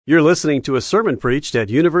You're listening to a sermon preached at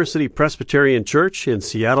University Presbyterian Church in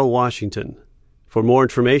Seattle, Washington. For more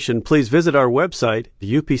information, please visit our website,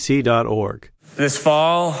 upc.org. This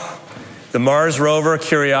fall, the Mars rover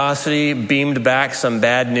Curiosity beamed back some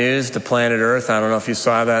bad news to planet Earth. I don't know if you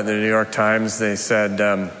saw that in the New York Times. They said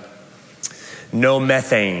no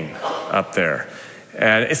methane up there.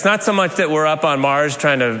 And it's not so much that we're up on Mars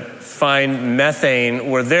trying to find methane.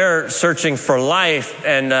 We're there searching for life,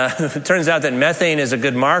 and it turns out that methane is a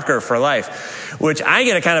good marker for life, which I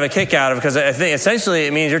get a kind of a kick out of, because I think essentially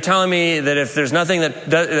it means you're telling me that if there's nothing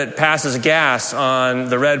that passes gas on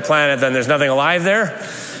the red planet, then there's nothing alive there.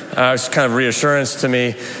 It's kind of reassurance to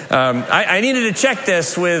me. I needed to check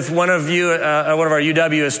this with one of our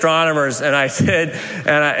UW astronomers, and I said,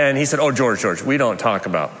 and he said, "Oh, George, we don't talk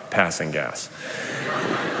about passing gas.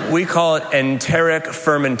 We call it enteric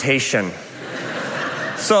fermentation."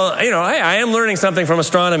 So, I am learning something from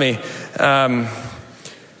astronomy.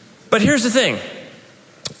 But here's the thing.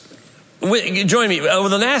 Join me. Over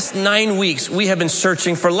the last 9 weeks, we have been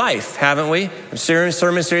searching for life, haven't we? A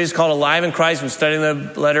sermon series called Alive in Christ. We're studying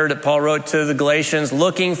the letter that Paul wrote to the Galatians,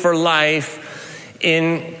 looking for life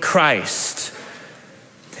in Christ.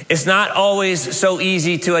 It's not always so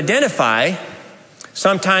easy to identify.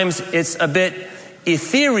 Sometimes it's a bit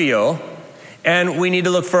ethereal, and we need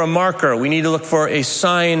to look for a marker. We need to look for a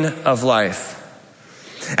sign of life.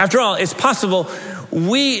 After all, it's possible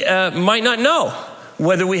we might not know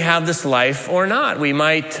whether we have this life or not. We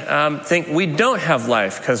might think we don't have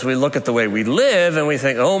life because we look at the way we live and we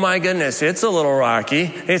think, oh my goodness, it's a little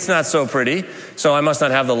rocky. It's not so pretty. So I must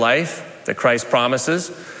not have the life that Christ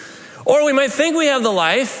promises. Or we might think we have the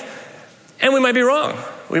life and we might be wrong.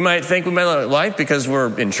 We might think we might have life because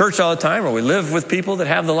we're in church all the time, or we live with people that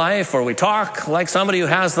have the life, or we talk like somebody who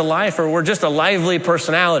has the life, or we're just a lively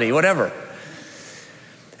personality, whatever.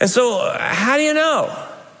 And so how do you know?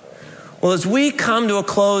 Well, as we come to a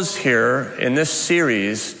close here in this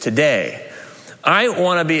series today, I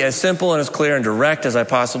want to be as simple and as clear and direct as I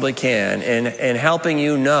possibly can in helping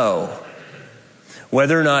you know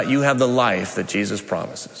whether or not you have the life that Jesus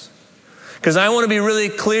promises. Because I want to be really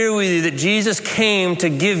clear with you that Jesus came to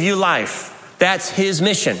give you life. That's his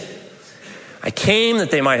mission. I came that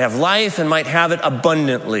they might have life and might have it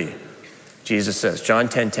abundantly, Jesus says, John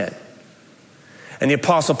 10:10. And the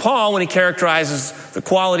Apostle Paul, when he characterizes the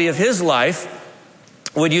quality of his life,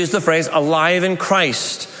 would use the phrase alive in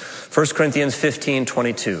Christ. 1 Corinthians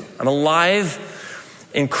 15:22. I'm alive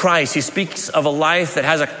in Christ. He speaks of a life that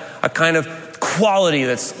has a kind of quality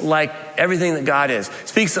that's like everything that God is.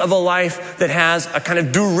 Speaks of a life that has a kind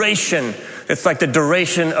of duration. It's like the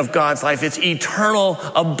duration of God's life. It's eternal,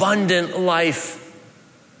 abundant life.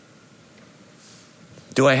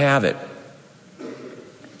 Do I have it?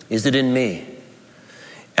 Is it in me?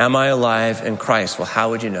 Am I alive in Christ? Well,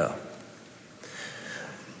 how would you know?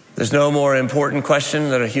 There's no more important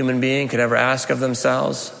question that a human being could ever ask of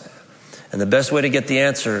themselves. And the best way to get the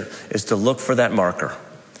answer is to look for that marker,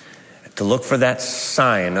 to look for that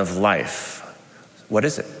sign of life. What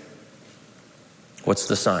is it? What's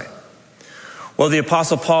the sign? Well, the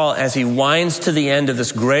Apostle Paul, as he winds to the end of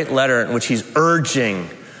this great letter in which he's urging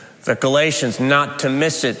the Galatians not to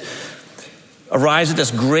miss it, arrives at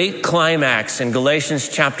this great climax in Galatians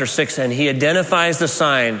chapter 6, and he identifies the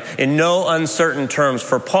sign in no uncertain terms.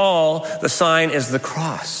 For Paul, the sign is the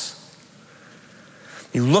cross.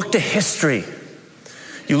 You look to history.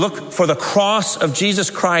 You look for the cross of Jesus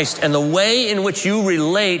Christ, and the way in which you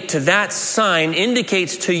relate to that sign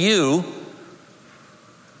indicates to you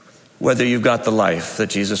whether you've got the life that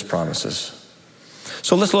Jesus promises.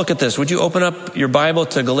 So let's look at this. Would you open up your Bible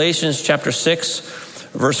to Galatians chapter 6,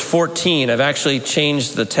 verse 14. I've actually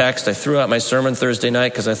changed the text. I threw out my sermon Thursday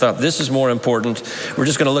night because I thought this is more important. We're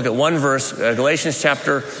just going to look at one verse, Galatians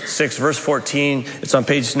chapter 6, verse 14. It's on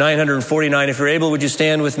page 949. If you're able, would you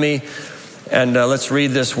stand with me? And let's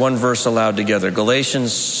read this one verse aloud together.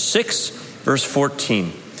 Galatians 6, verse 14.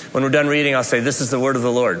 When we're done reading, I'll say, this is the word of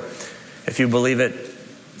the Lord. If you believe it,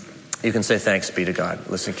 you can say, thanks be to God.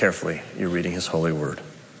 Listen carefully. You're reading his holy word.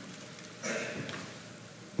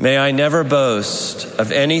 May I never boast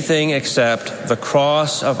of anything except the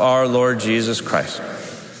cross of our Lord Jesus Christ,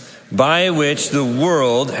 by which the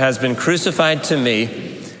world has been crucified to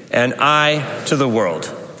me, and I to the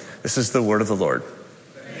world. This is the word of the Lord.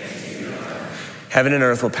 Heaven and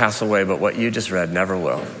earth will pass away, but what you just read never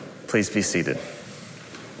will. Please be seated.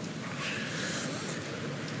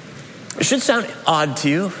 It should sound odd to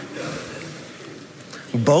you.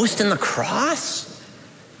 Boast in the cross?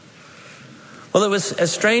 Well, it was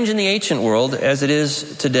as strange in the ancient world as it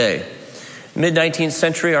is today. Mid-19th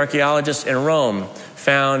century archaeologists in Rome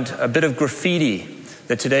found a bit of graffiti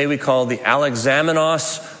that today we call the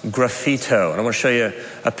Alexamenos Graffito. And I want to show you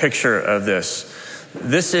a picture of this.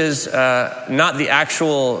 This is not the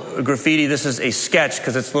actual graffiti. This is a sketch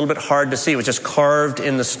because it's a little bit hard to see. It was just carved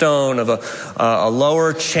in the stone of a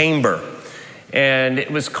lower chamber. And it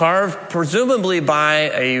was carved presumably by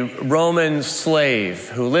a Roman slave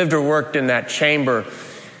who lived or worked in that chamber.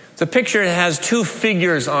 The picture has two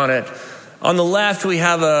figures on it. On the left, we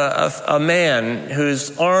have a man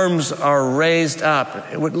whose arms are raised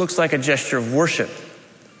up. It looks like a gesture of worship.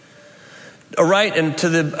 Right and to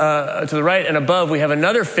the right and above, we have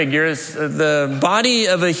another figure. It's the body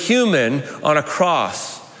of a human on a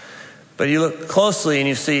cross. But you look closely and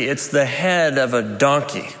you see it's the head of a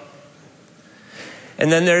donkey.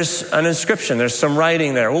 And then there's an inscription. There's some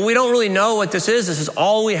writing there. Well, we don't really know what this is. This is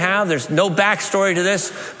all we have. There's no backstory to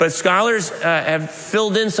this. But scholars have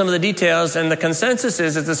filled in some of the details. And the consensus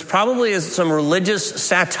is that this probably is some religious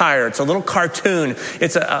satire. It's a little cartoon.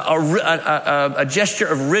 It's a gesture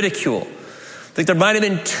of ridicule. I think there might have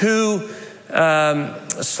been two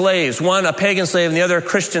slaves, one a pagan slave and the other a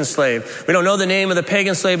Christian slave. We don't know the name of the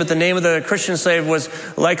pagan slave, but the name of the Christian slave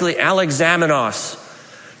was likely Alexamenos.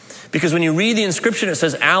 Because when you read the inscription, it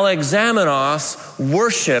says Alexamenos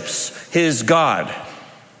worships his God.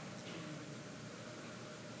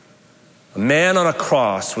 A man on a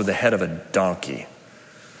cross with the head of a donkey.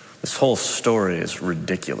 This whole story is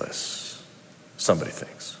ridiculous, somebody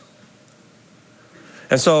thinks.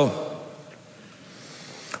 And so,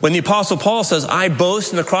 when the Apostle Paul says, I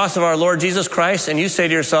boast in the cross of our Lord Jesus Christ, and you say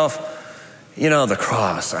to yourself, the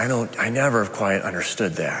cross, I never quite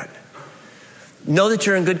understood that. Know that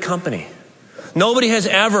you're in good company. Nobody has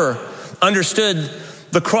ever understood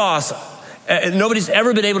the cross. Nobody's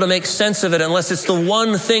ever been able to make sense of it unless it's the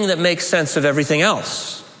one thing that makes sense of everything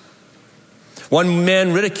else. One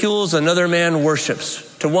man ridicules, another man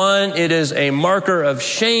worships. To one, it is a marker of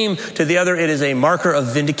shame. To the other, it is a marker of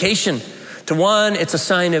vindication. To one, it's a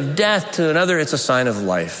sign of death. To another, it's a sign of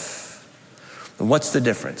life. And what's the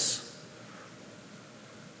difference?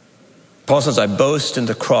 Paul says, I boast in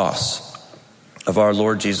the cross of our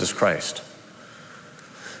Lord Jesus Christ.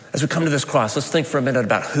 As we come to this cross, let's think for a minute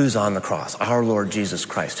about who's on the cross. Our Lord Jesus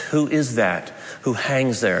Christ. Who is that who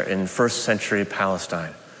hangs there in first century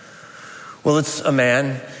Palestine? Well, it's a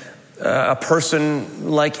man, a person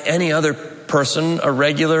like any other person, a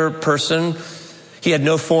regular person. He had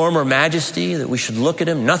no form or majesty that we should look at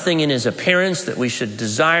him, nothing in his appearance that we should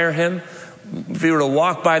desire him. If you were to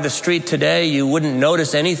walk by the street today, you wouldn't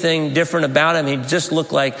notice anything different about him. He just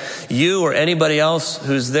looked like you or anybody else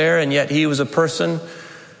who's there, and yet he was a person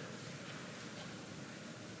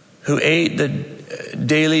who ate the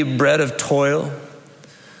daily bread of toil,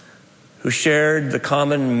 who shared the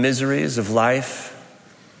common miseries of life.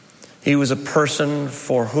 He was a person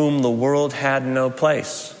for whom the world had no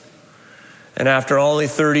place. And after only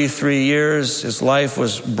 33 years, his life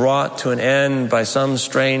was brought to an end by some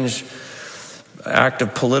strange act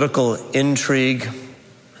of political intrigue.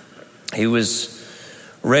 He was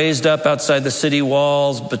raised up outside the city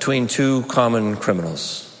walls between two common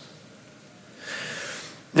criminals.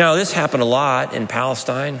 Now, this happened a lot in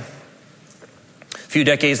Palestine. A few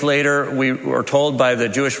decades later, we were told by the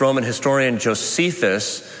Jewish Roman historian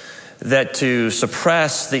Josephus that to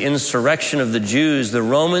suppress the insurrection of the Jews, the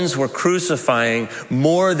Romans were crucifying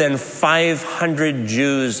more than 500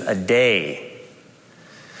 Jews a day.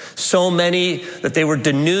 So many that they were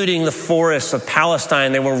denuding the forests of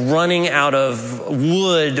Palestine. They were running out of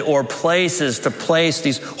wood or places to place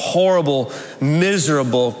these horrible,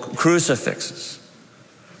 miserable crucifixes.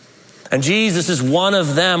 And Jesus is one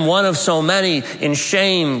of them, one of so many, in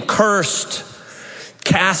shame, cursed,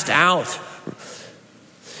 cast out,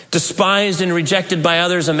 despised and rejected by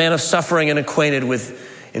others, a man of suffering and acquainted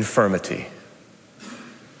with infirmity.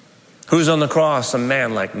 Who's on the cross? A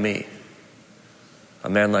man like me. A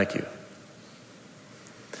man like you.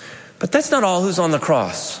 But that's not all who's on the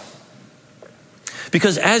cross.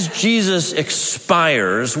 Because as Jesus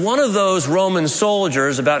expires, one of those Roman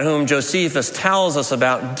soldiers about whom Josephus tells us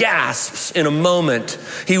about gasps in a moment.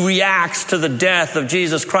 He reacts to the death of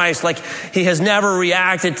Jesus Christ like he has never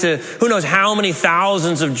reacted to who knows how many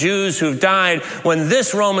thousands of Jews who've died. When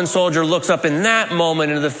this Roman soldier looks up in that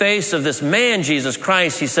moment into the face of this man, Jesus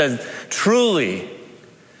Christ, he said, truly,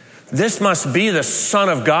 this must be the Son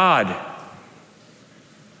of God.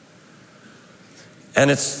 And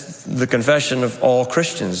it's the confession of all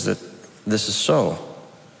Christians that this is so.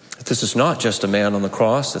 That this is not just a man on the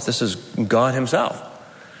cross, that this is God himself.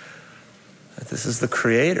 That this is the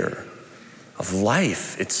creator of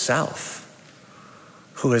life itself,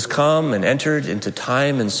 who has come and entered into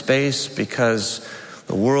time and space because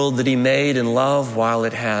The world that he made in love, while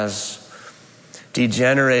it has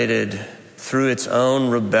degenerated through its own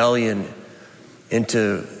rebellion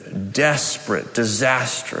into desperate,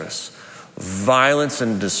 disastrous violence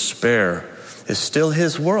and despair, is still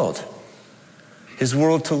his world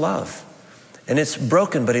to love. And it's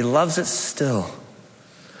broken, but he loves it still.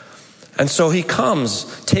 And so he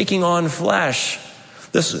comes taking on flesh.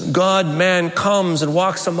 This God-man comes and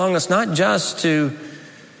walks among us, not just to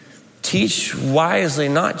teach wisely,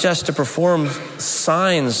 not just to perform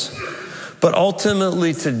signs, but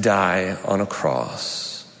ultimately to die on a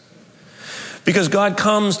cross. Because God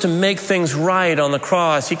comes to make things right on the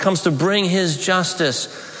cross. He comes to bring his justice.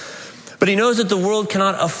 But he knows that the world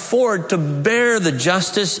cannot afford to bear the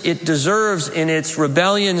justice it deserves in its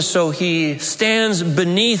rebellion, so he stands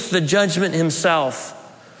beneath the judgment himself.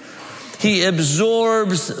 He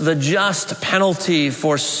absorbs the just penalty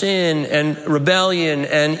for sin and rebellion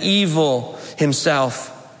and evil himself.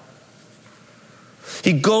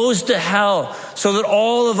 He goes to hell so that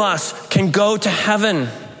all of us can go to heaven.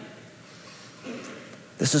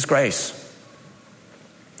 This is grace.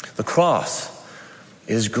 The cross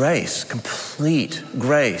is grace, complete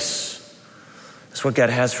grace. That's what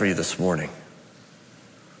God has for you this morning.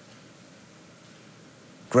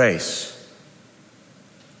 Grace.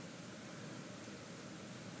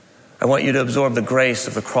 I want you to absorb the grace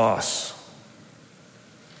of the cross.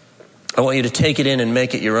 I want you to take it in and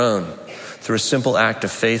make it your own through a simple act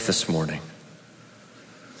of faith this morning.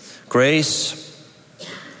 Grace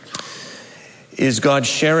is God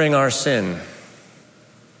sharing our sin.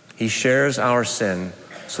 He shares our sin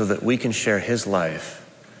so that we can share his life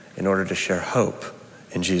in order to share hope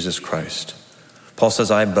in Jesus Christ. Paul says,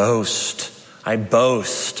 I boast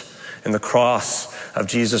in the cross of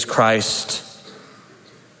Jesus Christ.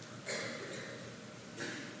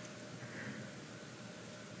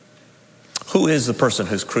 Who is the person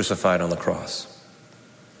who's crucified on the cross?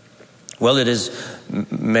 Well, it is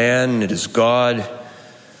man, it is God.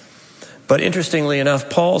 But interestingly enough,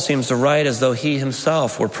 Paul seems to write as though he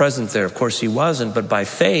himself were present there. Of course, he wasn't, but by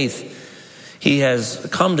faith, he has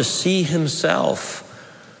come to see himself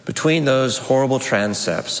between those horrible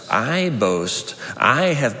transepts. I boast, I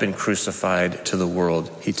have been crucified to the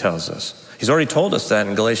world, he tells us. He's already told us that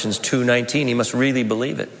in Galatians 2:19. He must really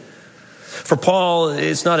believe it. For Paul,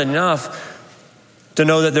 it's not enough to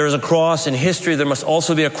know that there is a cross in history. There must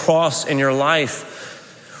also be a cross in your life.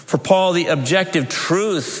 For Paul, the objective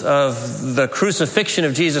truth of the crucifixion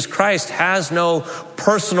of Jesus Christ has no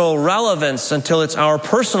personal relevance until it's our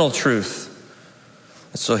personal truth.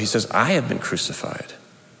 And so he says, I have been crucified.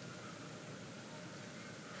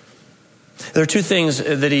 There are two things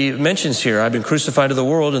that he mentions here. I've been crucified to the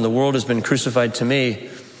world, and the world has been crucified to me.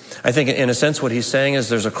 I think in a sense what he's saying is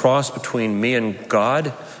there's a cross between me and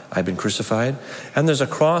God. I've been crucified. And there's a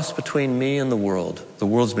cross between me and the world. The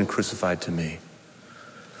world's been crucified to me.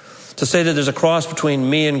 To say that there's a cross between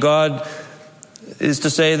me and God is to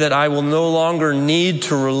say that I will no longer need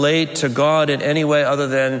to relate to God in any way other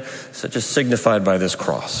than such as signified by this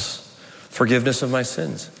cross. Forgiveness of my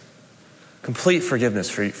sins. Complete forgiveness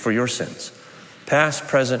for your sins. Past,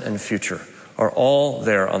 present, and future are all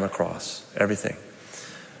there on the cross. Everything.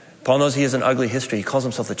 Paul knows he has an ugly history. He calls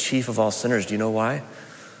himself the chief of all sinners. Do you know why?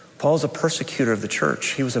 Paul is a persecutor of the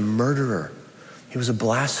church. He was a murderer. He was a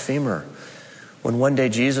blasphemer. When one day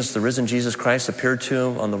Jesus, the risen Jesus Christ, appeared to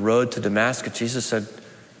him on the road to Damascus, Jesus said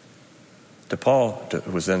to Paul,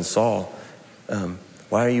 who was then Saul,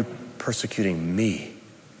 why are you persecuting me?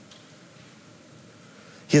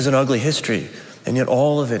 He has an ugly history, and yet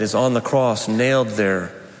all of it is on the cross, nailed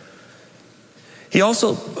there. He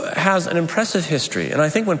also has an impressive history. And I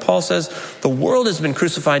think when Paul says, the world has been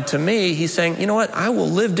crucified to me, he's saying, you know what, I will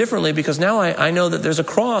live differently because now I know that there's a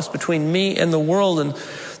cross between me and the world and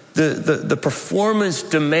the performance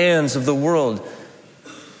demands of the world.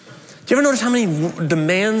 Do you ever notice how many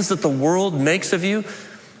demands that the world makes of you?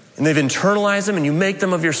 And they've internalized them and you make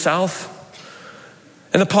them of yourself?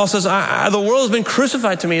 And Paul says, the world has been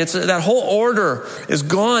crucified to me. It's that whole order is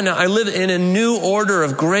gone. I live in a new order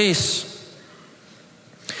of grace.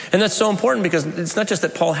 And that's so important because it's not just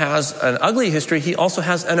that Paul has an ugly history, he also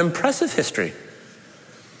has an impressive history.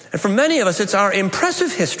 And for many of us, it's our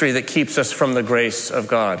impressive history that keeps us from the grace of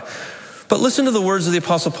God. But listen to the words of the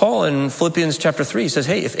Apostle Paul in Philippians chapter 3. He says,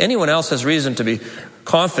 hey, if anyone else has reason to be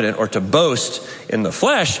confident or to boast in the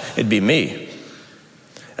flesh, it'd be me.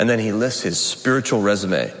 And then he lists his spiritual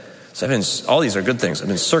resume. So all these are good things. I've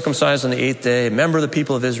been circumcised on the 8th day, member of the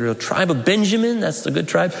people of Israel, tribe of Benjamin, that's the good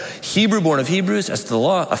tribe, Hebrew born of Hebrews, as to the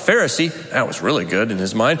law, a Pharisee, that was really good in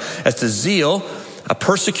his mind, as to zeal, a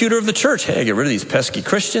persecutor of the church. Hey, get rid of these pesky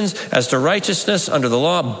Christians. As to righteousness under the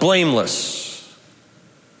law, blameless.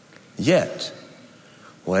 Yet,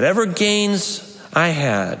 whatever gains I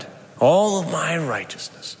had, all of my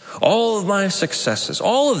righteousness, all of my successes,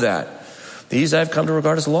 all of that, these I've come to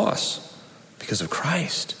regard as loss because of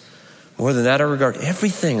Christ. More than that, I regard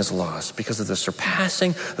everything as loss because of the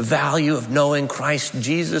surpassing value of knowing Christ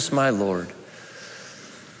Jesus my Lord.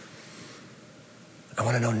 I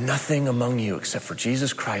want to know nothing among you except for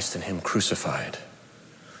Jesus Christ and him crucified.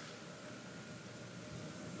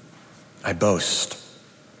 I boast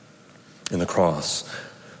in the cross.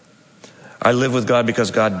 I live with God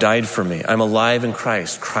because God died for me. I'm alive in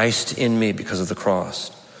Christ, Christ in me because of the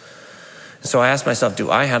cross. And so I ask myself, do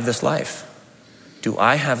I have this life? Do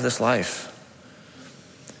I have this life?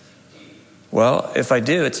 Well, if I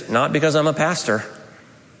do, it's not because I'm a pastor.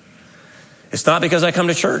 It's not because I come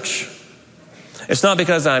to church. It's not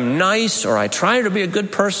because I'm nice or I try to be a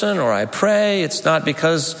good person or I pray. It's not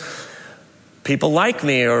because people like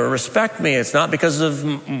me or respect me. It's not because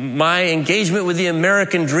of my engagement with the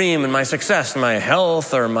American dream and my success, my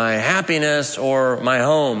health or my happiness or my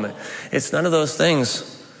home. It's none of those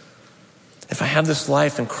things. If I have this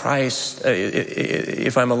life in Christ,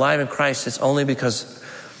 if I'm alive in Christ, it's only because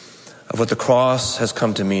of what the cross has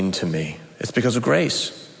come to mean to me. It's because of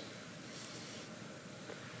grace.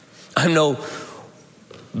 I'm no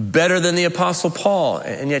better than the Apostle Paul,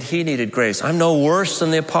 and yet he needed grace. I'm no worse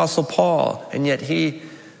than the Apostle Paul, and yet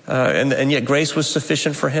yet grace was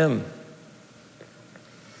sufficient for him.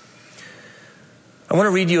 I want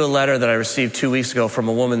to read you a letter that I received 2 weeks ago from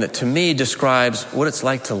a woman that to me describes what it's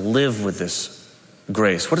like to live with this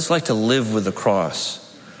grace, what it's like to live with the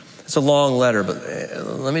cross. It's a long letter, but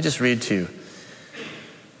let me just read to you.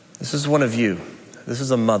 This is one of you. This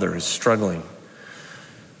is a mother who's struggling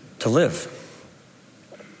to live.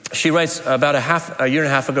 She writes, about a year and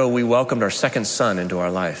a half ago, we welcomed our second son into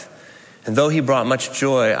our life. And though he brought much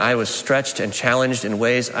joy, I was stretched and challenged in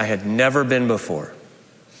ways I had never been before.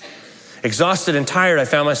 Exhausted and tired, I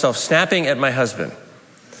found myself snapping at my husband,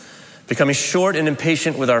 becoming short and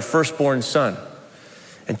impatient with our firstborn son,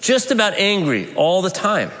 and just about angry all the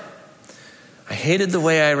time. I hated the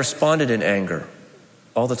way I responded in anger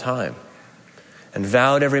all the time and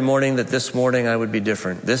vowed every morning that this morning I would be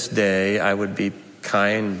different. This day I would be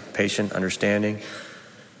kind, patient, understanding.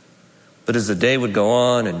 But as the day would go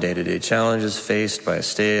on and day-to-day challenges faced by a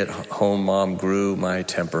stay-at-home mom grew, my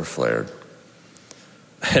temper flared.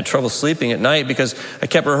 I had trouble sleeping at night because I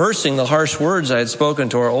kept rehearsing the harsh words I had spoken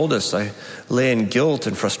to our oldest. I lay in guilt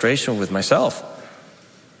and frustration with myself.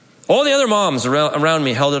 All the other moms around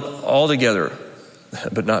me held it all together,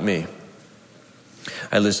 but not me.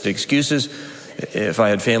 I listed excuses if I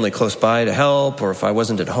had family close by to help, or if I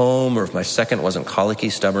wasn't at home, or if my second wasn't colicky,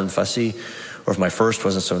 stubborn, fussy, or if my first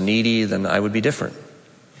wasn't so needy, then I would be different.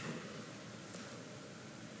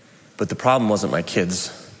 But the problem wasn't my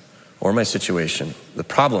kids or my situation. The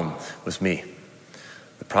problem was me.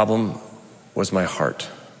 The problem was my heart.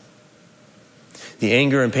 The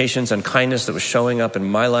anger, impatience, and kindness that was showing up in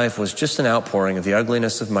my life was just an outpouring of the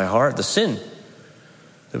ugliness of my heart, the sin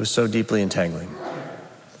that was so deeply entangling.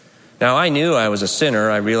 Now, I knew I was a sinner.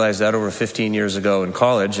 I realized that over 15 years ago in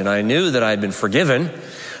college, and I knew that I'd been forgiven.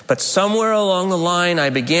 But somewhere along the line, I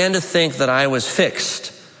began to think that I was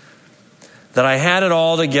fixed, that I had it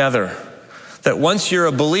all together, that once you're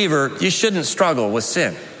a believer, you shouldn't struggle with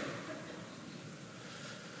sin.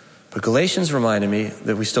 But Galatians reminded me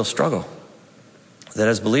that we still struggle, that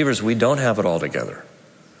as believers, we don't have it all together.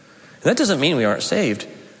 And that doesn't mean we aren't saved,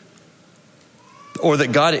 or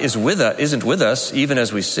that God isn't with us even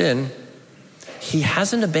as we sin. He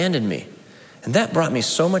hasn't abandoned me. And that brought me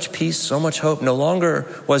so much peace, so much hope. No longer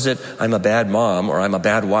was it, I'm a bad mom, or I'm a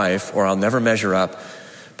bad wife, or I'll never measure up,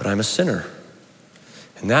 but I'm a sinner.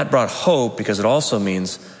 And that brought hope because it also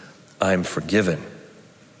means I'm forgiven.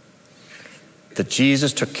 That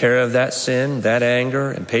Jesus took care of that sin, that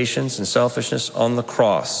anger, impatience, and selfishness on the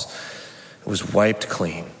cross. It was wiped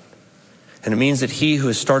clean. And it means that he who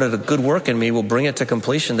has started a good work in me will bring it to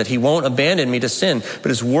completion, that he won't abandon me to sin, but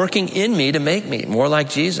is working in me to make me more like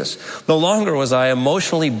Jesus. No longer was I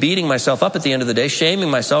emotionally beating myself up at the end of the day, shaming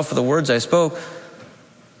myself for the words I spoke.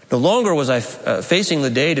 No longer was I facing the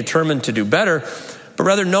day determined to do better, but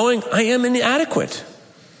rather knowing I am inadequate.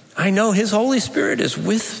 I know his Holy Spirit is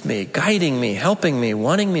with me, guiding me, helping me,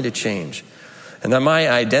 wanting me to change. And that my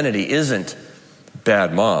identity isn't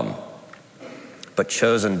bad mom, but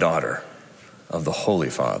chosen daughter of the Holy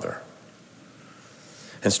Father.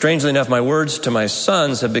 And strangely enough, my words to my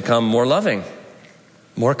sons have become more loving,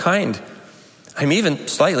 more kind. I'm even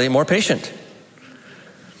slightly more patient.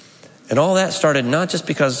 And all that started not just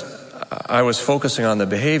because I was focusing on the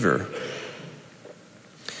behavior,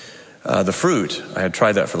 the fruit. I had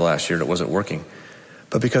tried that for the last year and it wasn't working.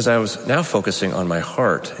 But because I was now focusing on my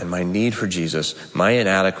heart and my need for Jesus, my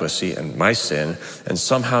inadequacy and my sin, and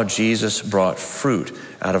somehow Jesus brought fruit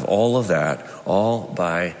out of all of that, all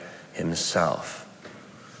by himself.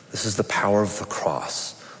 This is the power of the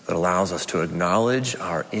cross that allows us to acknowledge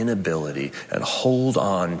our inability and hold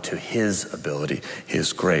on to his ability,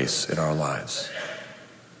 his grace in our lives.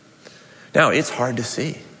 Now, it's hard to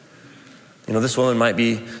see. You know, this woman might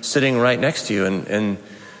be sitting right next to you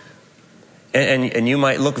and you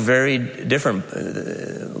might look very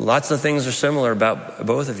different. Lots of things are similar about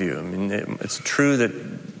both of you. I mean, it's true that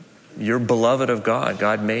you're beloved of God.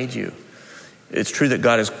 God made you. It's true that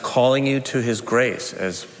God is calling you to his grace,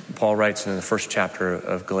 as Paul writes in the first chapter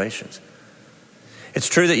of Galatians. It's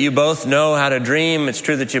true that you both know how to dream. It's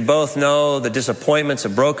true that you both know the disappointments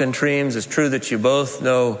of broken dreams. It's true that you both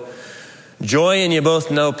know joy and you both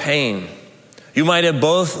know pain. You might have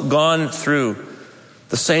both gone through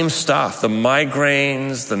the same stuff, the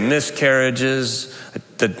migraines, the miscarriages,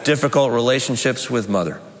 the difficult relationships with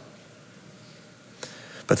mother.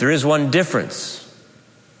 But there is one difference,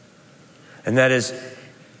 and that is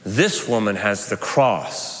this woman has the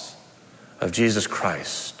cross of Jesus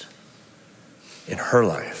Christ in her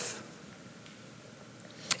life.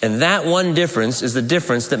 And that one difference is the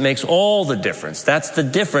difference that makes all the difference. That's the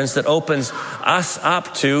difference that opens us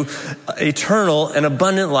up to eternal and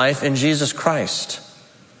abundant life in Jesus Christ.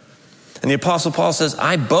 And the Apostle Paul says,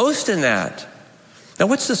 I boast in that. Now,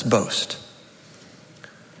 what's this boast?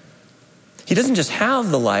 He doesn't just have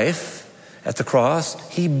the life at the cross,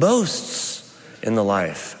 he boasts in the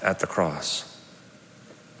life at the cross.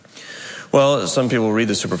 Well, some people read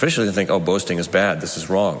this superficially and think, oh, boasting is bad, this is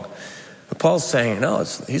wrong. But Paul's saying, no,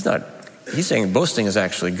 he's saying boasting is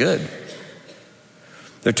actually good.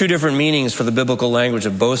 There are two different meanings for the biblical language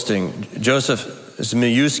of boasting. Joseph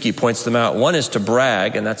Zmijewski points them out. One is to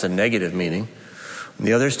brag, and that's a negative meaning. And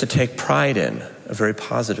the other is to take pride in, a very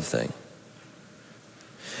positive thing.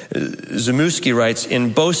 Zmijewski writes,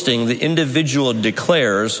 in boasting, the individual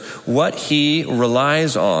declares what he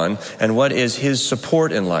relies on and what is his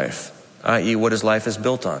support in life, i.e. what his life is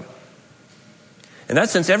built on. In that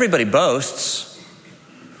sense, everybody boasts.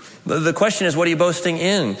 The question is, what are you boasting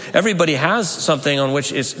in? Everybody has something on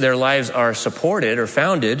which their lives are supported or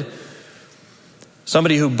founded.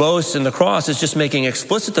 Somebody who boasts in the cross is just making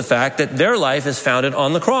explicit the fact that their life is founded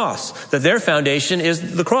on the cross, that their foundation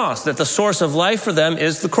is the cross, that the source of life for them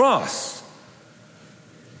is the cross.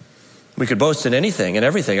 We could boast in anything and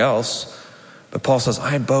everything else, but Paul says,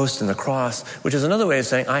 I boast in the cross, which is another way of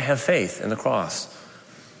saying I have faith in the cross.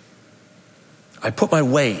 I put my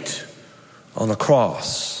weight on the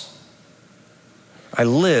cross. I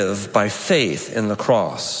live by faith in the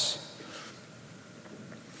cross.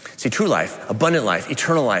 See, true life, abundant life,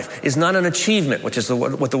 eternal life is not an achievement, which is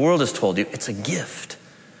what the world has told you. It's a gift.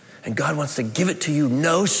 And God wants to give it to you,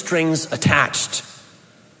 no strings attached.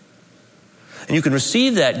 And you can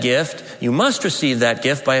receive that gift, you must receive that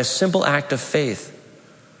gift by a simple act of faith.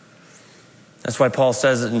 That's why Paul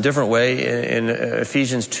says it in a different way in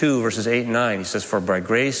Ephesians 2, verses 8 and 9. He says, for by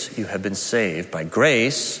grace you have been saved. By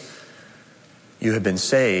grace you have been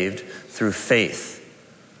saved through faith.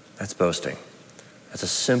 That's boasting. That's a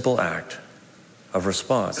simple act of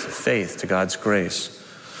response, of faith to God's grace.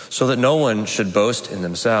 So that no one should boast in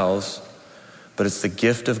themselves, but it's the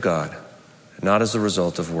gift of God, not as a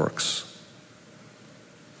result of works.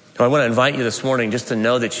 So I want to invite you this morning just to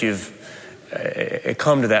know that you've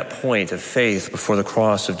come to that point of faith before the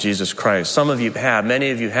cross of Jesus Christ. Some of you have,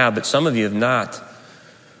 many of you have, but some of you have not.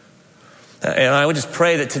 And I would just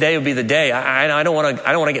pray that today would be the day. I don't want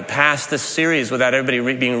to get past this series without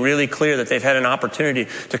everybody being really clear that they've had an opportunity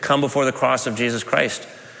to come before the cross of Jesus Christ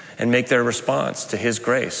and make their response to his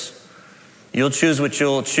grace. You'll choose what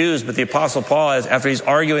you'll choose, but the Apostle Paul, after he's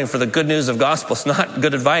arguing for the good news of gospel, it's not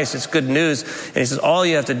good advice, it's good news. And he says, all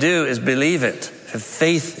you have to do is believe it, have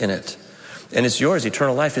faith in it. And it's yours.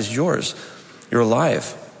 Eternal life is yours. You're alive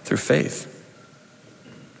through faith.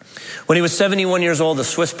 When he was 71 years old, the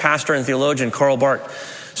Swiss pastor and theologian Karl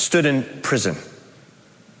Barth stood in prison.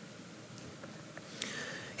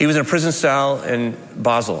 He was in a prison cell in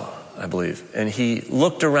Basel, I believe. And he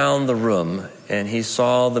looked around the room and he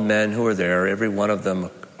saw the men who were there, every one of them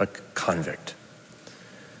a convict.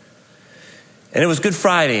 And it was Good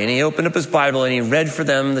Friday, and he opened up his Bible and he read for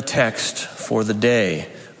them the text for the day,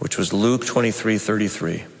 which was Luke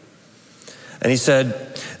 23:33. And he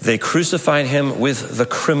said, they crucified him with the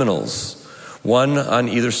criminals, one on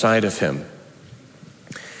either side of him.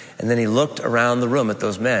 And then he looked around the room at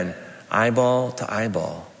those men. eyeball to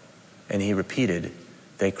eyeball. And he repeated,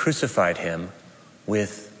 they crucified him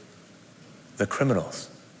with the criminals.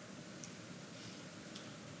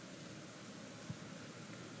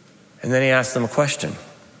 And then he asked them a question.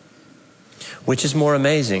 Which is more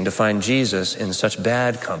amazing, to find Jesus in such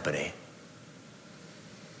bad company,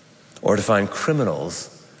 or to find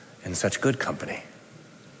criminals in such good company?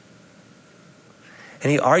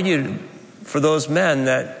 And he argued for those men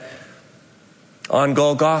that on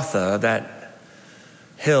Golgotha, that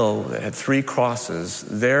hill that had 3 crosses,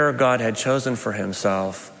 there God had chosen for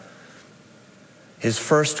himself his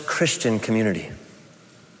first Christian community.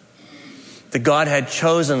 That God had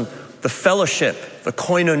chosen the fellowship, the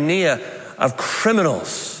koinonia of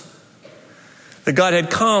criminals. That God had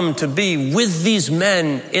come to be with these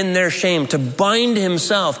men in their shame, to bind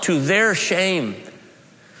himself to their shame,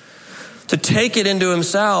 to take it into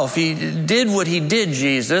himself. He did what he did,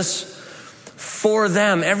 Jesus, for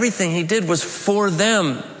them. Everything he did was for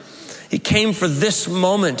them. He came for this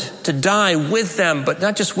moment to die with them, but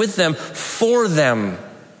not just with them, for them.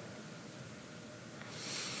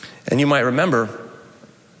 And you might remember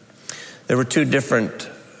there were 2 different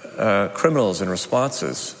criminals and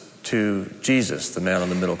responses to Jesus, the man on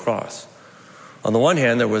the middle cross. On the one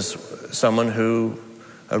hand, there was someone who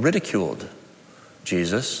ridiculed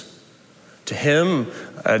Jesus. To him,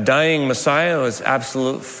 a dying Messiah was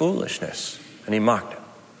absolute foolishness, and he mocked him.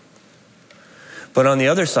 But on the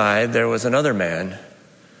other side, there was another man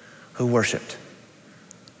who worshiped.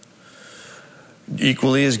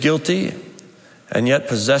 Equally as guilty, and yet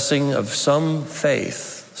possessing of some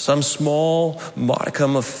faith, some small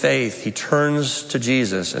modicum of faith, he turns to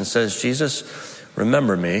Jesus and says, Jesus,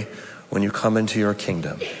 remember me when you come into your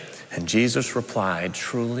kingdom. And Jesus replied,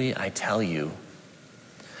 truly I tell you,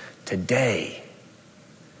 today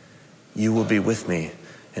you will be with me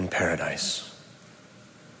in paradise.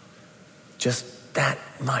 Just that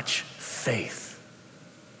much faith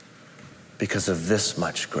because of this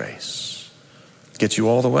much grace gets you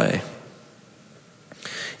all the way.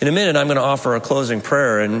 In a minute, I'm going to offer a closing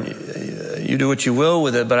prayer, and you do what you will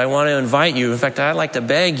with it, but I want to invite you. In fact, I'd like to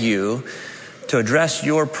beg you to address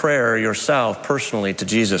your prayer yourself personally to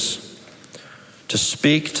Jesus, to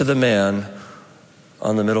speak to the man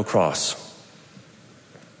on the middle cross.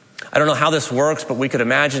 I don't know how this works, but we could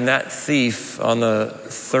imagine that thief on the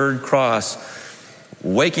 3rd cross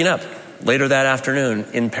waking up later that afternoon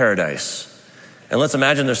in paradise. And let's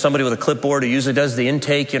imagine there's somebody with a clipboard who usually does the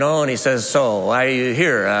intake, and he says, so why are you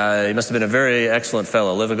here? You must have been a very excellent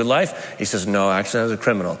fellow. Live a good life? He says, no, actually I was a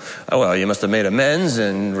criminal. Oh, well, you must have made amends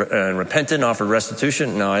and repented and offered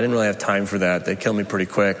restitution. No, I didn't really have time for that. They killed me pretty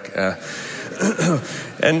quick. And,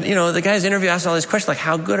 the guy's interview asked all these questions like,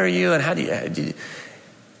 how good are you? And how do you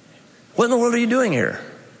what in the world are you doing here?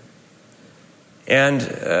 And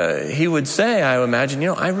he would say, I imagine,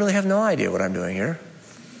 I really have no idea what I'm doing here.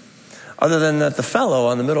 Other than that the fellow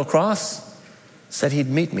on the middle cross said he'd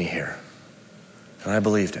meet me here. And I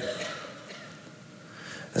believed him.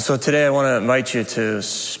 And so today I want to invite you to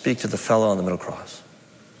speak to the fellow on the middle cross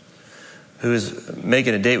who is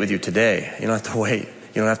making a date with you today. You don't have to wait.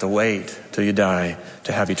 You don't have to wait till you die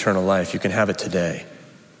to have eternal life. You can have it today.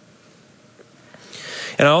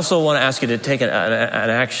 And I also want to ask you to take an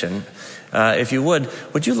action. If you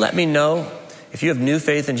would you let me know if you have new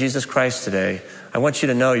faith in Jesus Christ today? I want you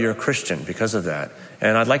to know you're a Christian because of that.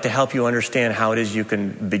 And I'd like to help you understand how it is you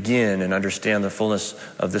can begin and understand the fullness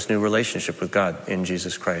of this new relationship with God in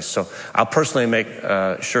Jesus Christ. So I'll personally make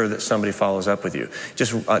sure that somebody follows up with you.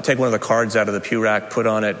 Just take one of the cards out of the pew rack, put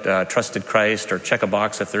on it Trusted Christ, or check a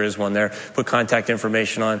box if there is one there. Put contact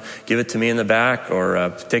information on, give it to me in the back,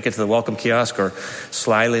 or take it to the welcome kiosk, or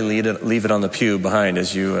slyly leave it on the pew behind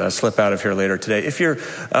as you slip out of here later today. If you're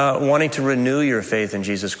wanting to renew your faith in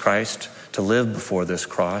Jesus Christ, to live before this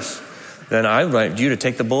cross, then I invite you to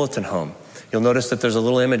take the bulletin home. You'll notice that there's a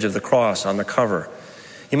little image of the cross on the cover.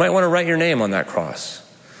 You might want to write your name on that cross.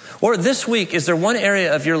 Or this week, is there one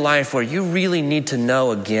area of your life where you really need to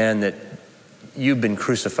know again that you've been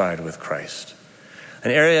crucified with Christ?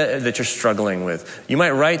 An area that you're struggling with. You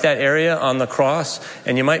might write that area on the cross,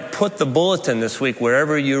 and you might put the bulletin this week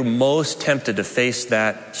wherever you're most tempted to face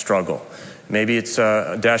that struggle. Maybe it's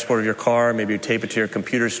a dashboard of your car. Maybe you tape it to your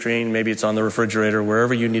computer screen. Maybe it's on the refrigerator.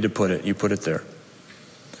 Wherever you need to put it, you put it there.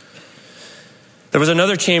 There was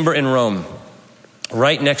another chamber in Rome,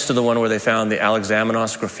 right next to the one where they found the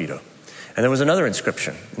Alexamenos graffito. And there was another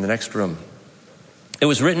inscription in the next room. It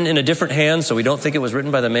was written in a different hand, so we don't think it was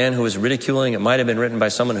written by the man who was ridiculing. It might have been written by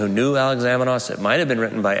someone who knew Alexamenos. It might have been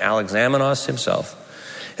written by Alexamenos himself.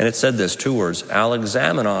 And it said this, 2 words,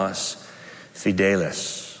 Alexamenos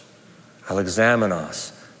fidelis.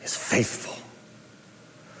 Alexamenos, is faithful.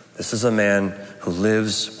 This is a man who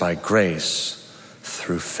lives by grace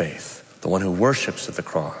through faith. The one who worships at the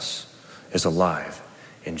cross is alive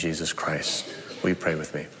in Jesus Christ. Will you pray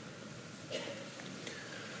with me?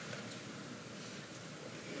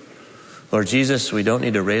 Lord Jesus, we don't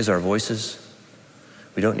need to raise our voices.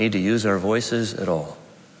 We don't need to use our voices at all.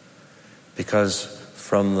 Because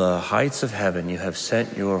from the heights of heaven, you have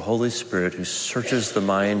sent your Holy Spirit who searches the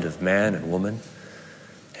mind of man and woman.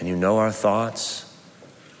 And you know our thoughts,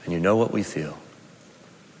 and you know what we feel.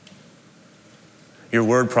 Your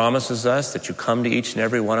word promises us that you come to each and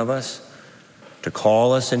every one of us to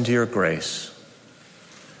call us into your grace.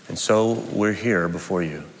 And so we're here before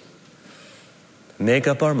you. Make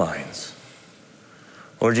up our minds.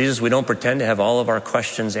 Lord Jesus, we don't pretend to have all of our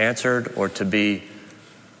questions answered or to be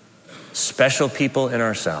special people in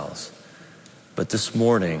ourselves. But this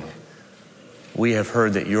morning, we have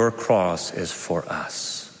heard that your cross is for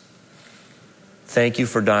us. Thank you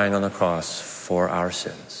for dying on the cross for our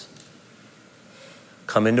sins.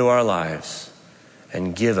 Come into our lives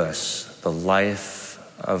and give us the life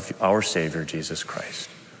of our Savior, Jesus Christ.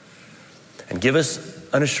 And give us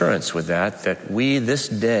an assurance with that we this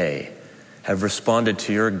day have responded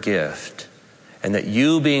to your gift, and that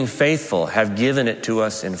you, being faithful, have given it to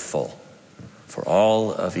us in full for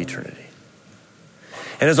all of eternity.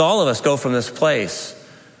 And as all of us go from this place,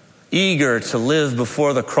 eager to live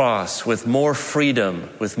before the cross with more freedom,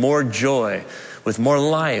 with more joy, with more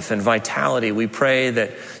life and vitality, we pray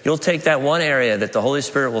that you'll take that one area that the Holy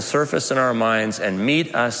Spirit will surface in our minds and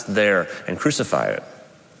meet us there and crucify it.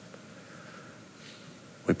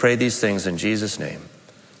 We pray these things in Jesus' name.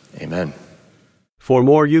 Amen. For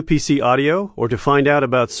more UPC audio or to find out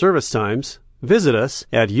about service times, visit us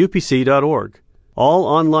at upc.org. All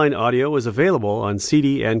online audio is available on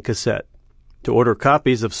CD and cassette. To order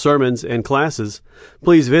copies of sermons and classes,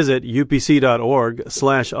 please visit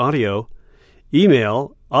upc.org/audio,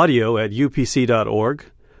 email audio@upc.org,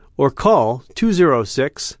 or call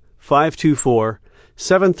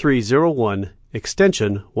 206-524-7301,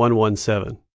 extension 117.